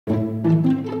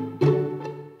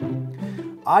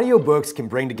Audiobooks can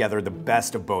bring together the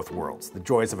best of both worlds, the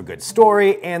joys of a good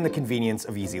story and the convenience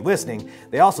of easy listening.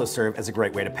 They also serve as a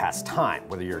great way to pass time,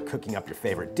 whether you're cooking up your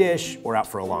favorite dish or out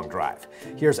for a long drive.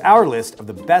 Here's our list of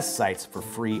the best sites for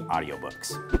free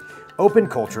audiobooks. Open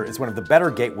Culture is one of the better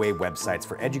gateway websites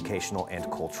for educational and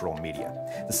cultural media.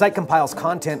 The site compiles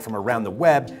content from around the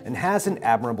web and has an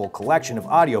admirable collection of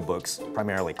audiobooks,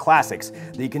 primarily classics,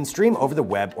 that you can stream over the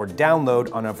web or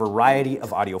download on a variety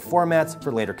of audio formats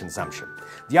for later consumption.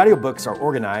 The audiobooks are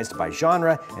organized by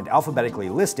genre and alphabetically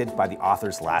listed by the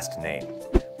author's last name.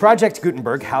 Project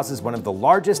Gutenberg houses one of the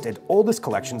largest and oldest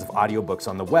collections of audiobooks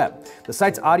on the web. The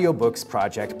site's Audiobooks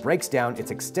project breaks down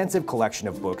its extensive collection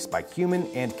of books by human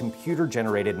and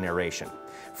computer-generated narration.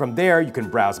 From there, you can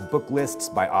browse book lists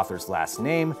by author's last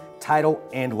name, title,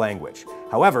 and language.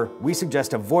 However, we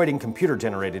suggest avoiding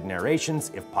computer-generated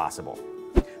narrations if possible.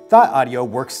 Thought Audio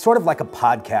works sort of like a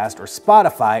podcast or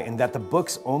Spotify in that the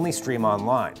books only stream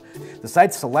online. The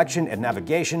site's selection and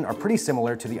navigation are pretty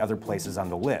similar to the other places on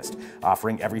the list,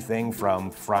 offering everything from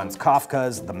Franz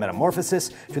Kafka's The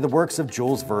Metamorphosis to the works of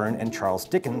Jules Verne and Charles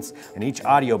Dickens, and each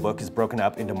audiobook is broken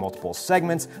up into multiple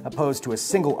segments opposed to a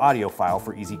single audio file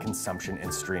for easy consumption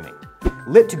and streaming.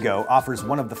 Lit2Go offers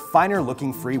one of the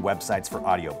finer-looking free websites for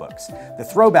audiobooks. The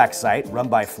Throwback site, run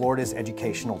by Florida's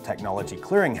Educational Technology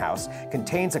Clearinghouse,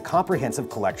 contains a comprehensive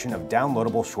collection of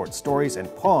downloadable short stories and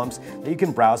poems that you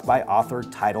can browse by author,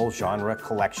 title, genre,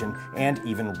 collection, and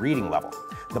even reading level.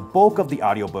 The bulk of the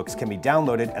audiobooks can be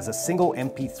downloaded as a single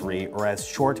MP3 or as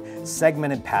short,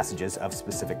 segmented passages of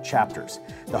specific chapters.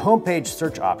 The homepage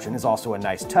search option is also a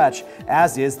nice touch,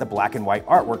 as is the black and white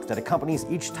artwork that accompanies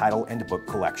each title and book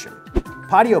collection.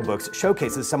 Audiobooks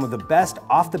showcases some of the best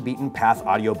off-the-beaten-path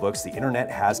audiobooks the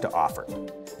internet has to offer.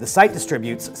 The site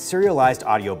distributes serialized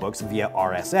audiobooks via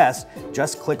RSS.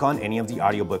 Just click on any of the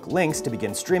audiobook links to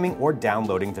begin streaming or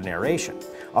downloading the narration.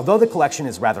 Although the collection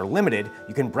is rather limited,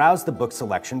 you can browse the book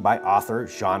selection by author,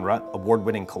 genre,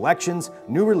 award-winning collections,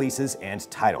 new releases,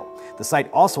 and title. The site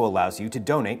also allows you to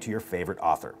donate to your favorite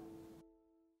author.